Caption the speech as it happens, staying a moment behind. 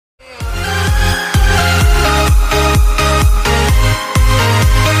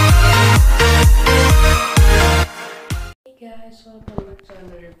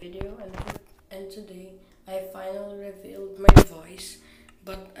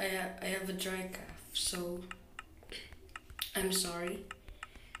I have a dry cough, so I'm sorry.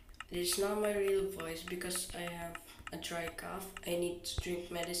 It's not my real voice because I have a dry cough. I need to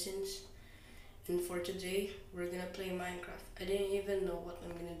drink medicines. And for today, we're gonna play Minecraft. I didn't even know what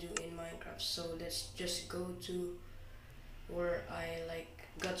I'm gonna do in Minecraft, so let's just go to where I like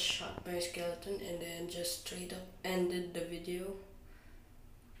got shot by a skeleton and then just straight up ended the video.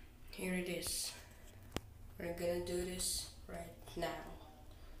 Here it is. We're gonna do this right now.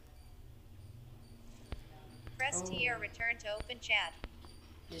 Press Oh, T or return to open chat.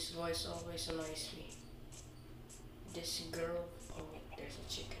 this voice always annoys me. This girl. Oh wait, there's a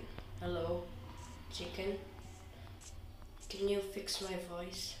chicken. Hello, chicken. Can you fix my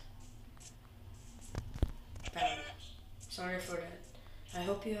voice? Bam. Sorry for that. I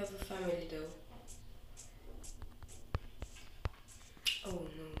hope you have a family though. Oh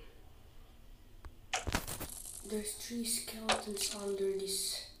no. There's three skeletons under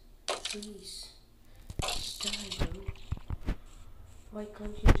these trees. Just die, bro. Why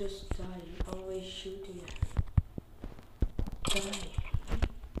can't you just die? You're always shooting. Die.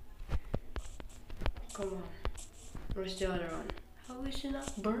 Come on. Where's the other one? How is it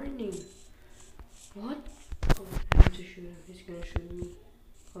not burning? What? Oh, I have to shoot him. He's gonna shoot me.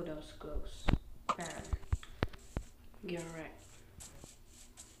 Oh, that was close. Bam. Get wrecked.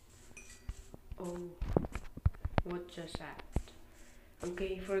 Oh, what just happened?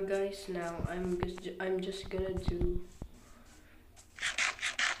 Okay, for guys, now I'm just gonna do.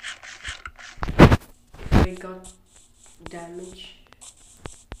 If I got damage,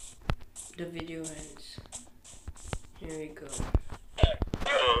 the video ends. Here we go.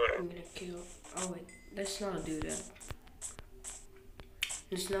 I'm gonna kill. Oh wait, let's not do that.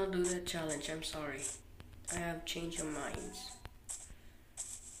 Let's not do that challenge. I'm sorry. I have changed of minds.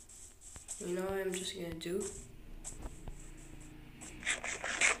 You know what I'm just gonna do?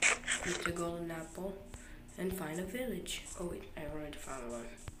 Get the golden apple and find a village. Oh wait, I already found one.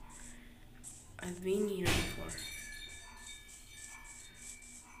 I've been here before.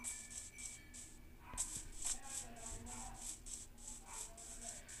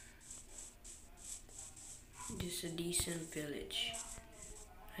 This is a decent village.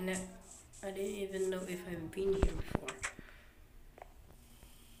 And I didn't even know if I've been here before.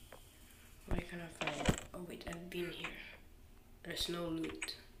 Why can't I find it? Oh wait, I've been here. There's no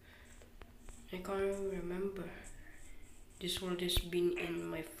loot. I can't even remember. This world has been in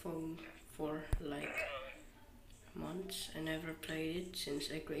my phone for like months. I never played it since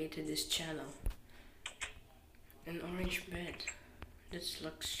I created this channel. An orange bed. That's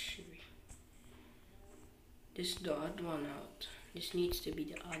luxury. This is the odd one out. This needs to be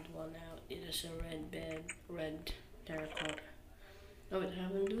the odd one out. It is a red bed, red terracotta. Oh, I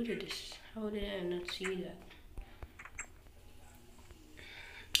haven't looted this. How did I not see that?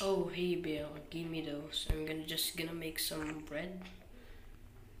 Oh, hey Bill, give me those. I'm just gonna make some bread.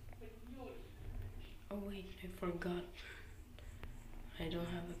 Oh wait, I forgot. I don't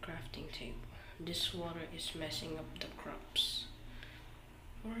have a crafting table. This water is messing up the crops.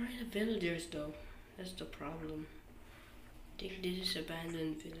 Where are the villagers though? That's the problem. I think this is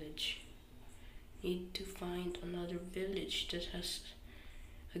abandoned village. Need to find another village that has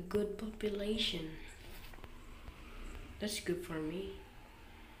a good population. That's good for me.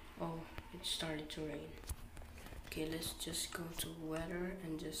 Oh, it started to rain. Okay, let's just go to weather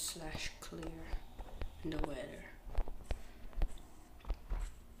and just slash clear the weather.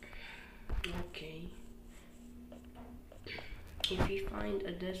 Okay. If we find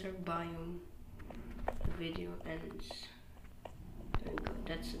a desert biome, the video ends. There we go.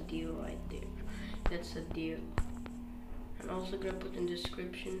 That's a deal right there. That's a deal. I'm also gonna put in the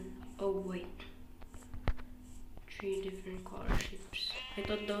description. Oh wait. 3 different color ships. I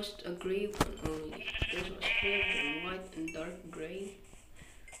thought that was a gray one only. This was clear and white and dark gray.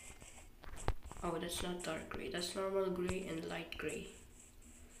 Oh, that's not dark gray. That's normal gray and light gray.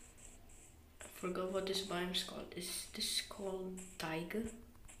 I forgot what this biome's called. Is this called taiga?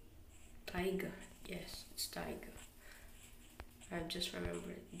 Taiga. Yes, it's taiga. I've just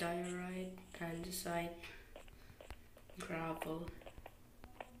remembered. Diorite, andesite, gravel.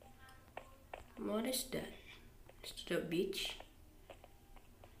 What is that? Is it a beach?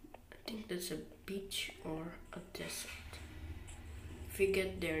 I think that's a beach or a desert. If we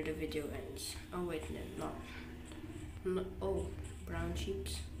get there, the video ends. Oh wait, no, not. Oh, brown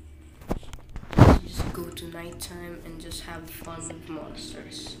sheeps. Just go to nighttime and just have fun with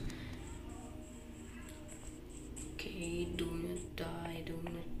monsters. Okay, do not die, do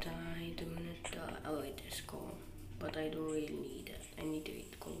not die, do not die. Oh wait, there's coal. But I don't really need that. I need to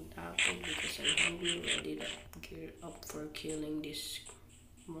eat cold apple because I'm hungry, ready to gear up for killing this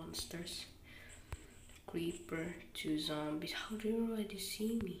monsters. Creeper, 2 zombies. How did you already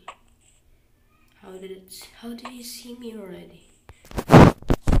see me? How did you see me already?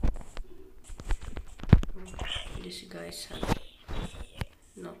 This guy's have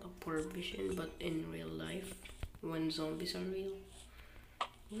not a poor vision, but in real life, when zombies are real.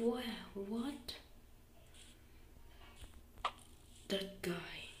 What? That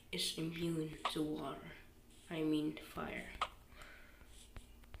guy is immune to water. I mean fire.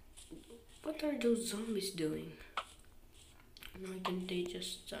 What are those zombies doing? Why can't they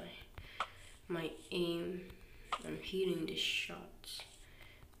just die? My aim, I'm hitting the shots.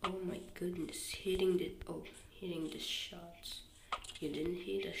 Oh my goodness, hitting the shots. You didn't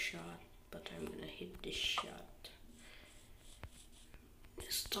hit a shot, but I'm gonna hit this shot.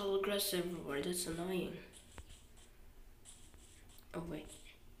 There's tall grass everywhere, that's annoying. Oh wait,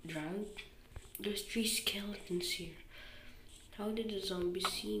 drowned? There's 3 skeletons here. How did the zombie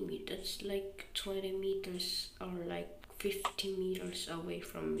see me? That's like 20 meters or like 50 meters away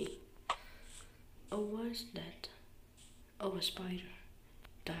from me. Oh, what is that? Oh, a spider.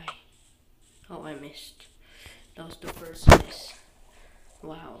 Die. Oh, I missed. That was the first miss.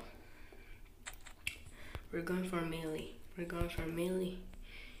 Wow. We're going for melee.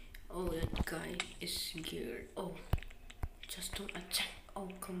 Oh, that guy is geared. Oh, just don't attack. Oh,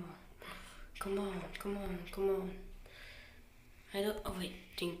 come on. Oh wait,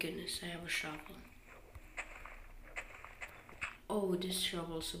 thank goodness I have a shovel. Oh, this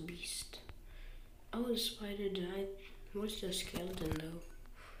shovel's a beast. Oh, the spider died. Where's the skeleton though?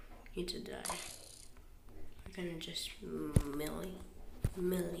 Need to die. I'm gonna just melee.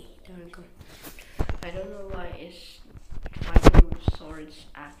 There we go. I don't know why it's fighting with swords,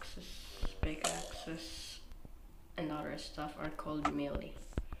 axes, pickaxes, and other stuff are called melee.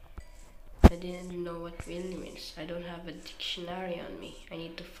 I didn't know what melee means. I don't have a dictionary on me. I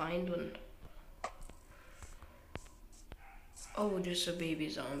need to find one. Oh, there's a baby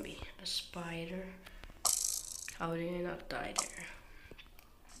zombie. A spider. How did I not die there?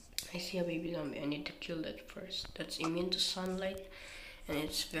 I see a baby zombie. I need to kill that first. That's immune to sunlight and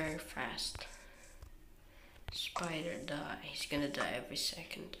it's very fast. Spider die. He's gonna die every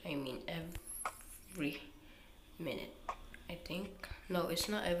second. I mean every minute. I think. No, it's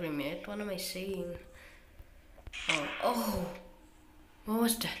not every minute. What am I saying? Oh. What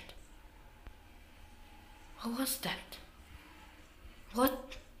was that?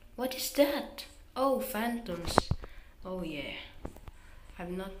 What is that? Oh, phantoms. Oh yeah.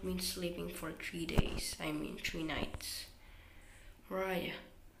 I've not been sleeping for 3 days. I mean 3 nights. Where are you?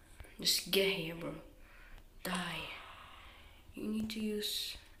 Just get here, bro. Die. You need to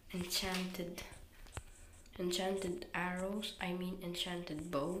use enchanted arrows. I mean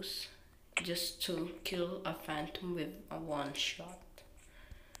enchanted bows. Just to kill a phantom with a 1 shot.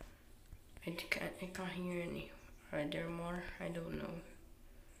 I can't hear any. Are there more? I don't know.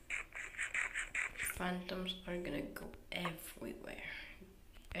 Phantoms are gonna go everywhere.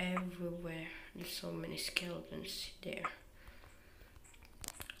 There's so many skeletons there.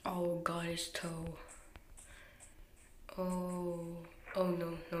 Oh, goddess toe. Oh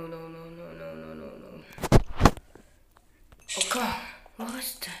no. Oh god, what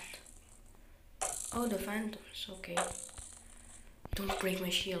was that? Oh, the phantoms, okay. Don't break my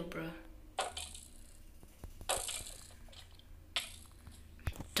shield, bro.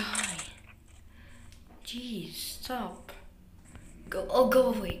 Die. Jeez, stop. Go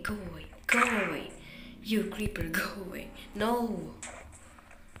away. You creeper, go away. No.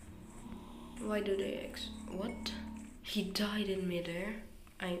 Why do they what? He died in midair.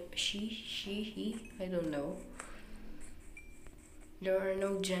 He, I don't know. There are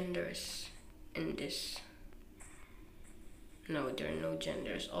no genders in this. No, there are no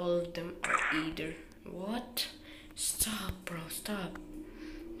genders. All of them are either. What? Stop, bro, stop.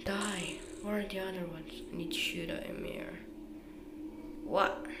 Die. Where are the other ones? I need to shoot at a mirror.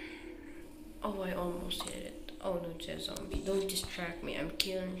 What? Oh, I almost hit it. Oh no, it's a zombie. Don't distract me. I'm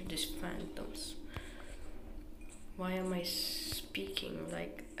killing these phantoms. Why am I speaking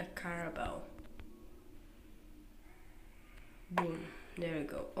like a Carabao? Boom. There we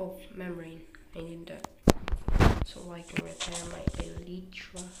go. Oh, membrane. I need that. So I can repair my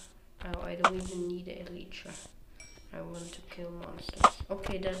elytra. Oh, I don't even need the elytra. I want to kill monsters.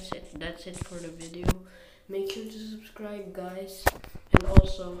 Okay, that's it. That's it for the video. Make sure to subscribe, guys. And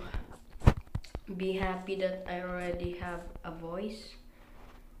also, be happy that I already have a voice.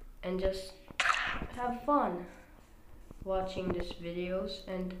 And just have fun watching these videos.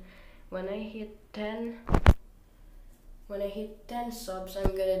 And when I hit 10 subs,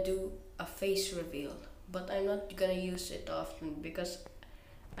 I'm gonna do a face reveal. But I'm not gonna use it often because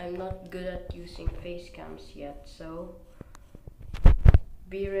I'm not good at using face cams yet, so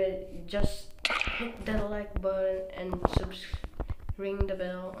be ready. Just hit the like button and ring the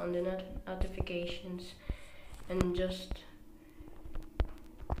bell on the notifications, and just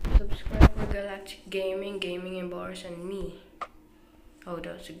subscribe for Galactic Gaming, Gaming in Bars, and me. Oh,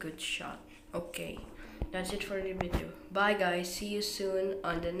 that's a good shot. Okay, that's it for the video. Bye guys, see you soon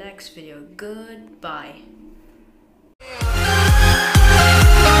on the next video. Goodbye.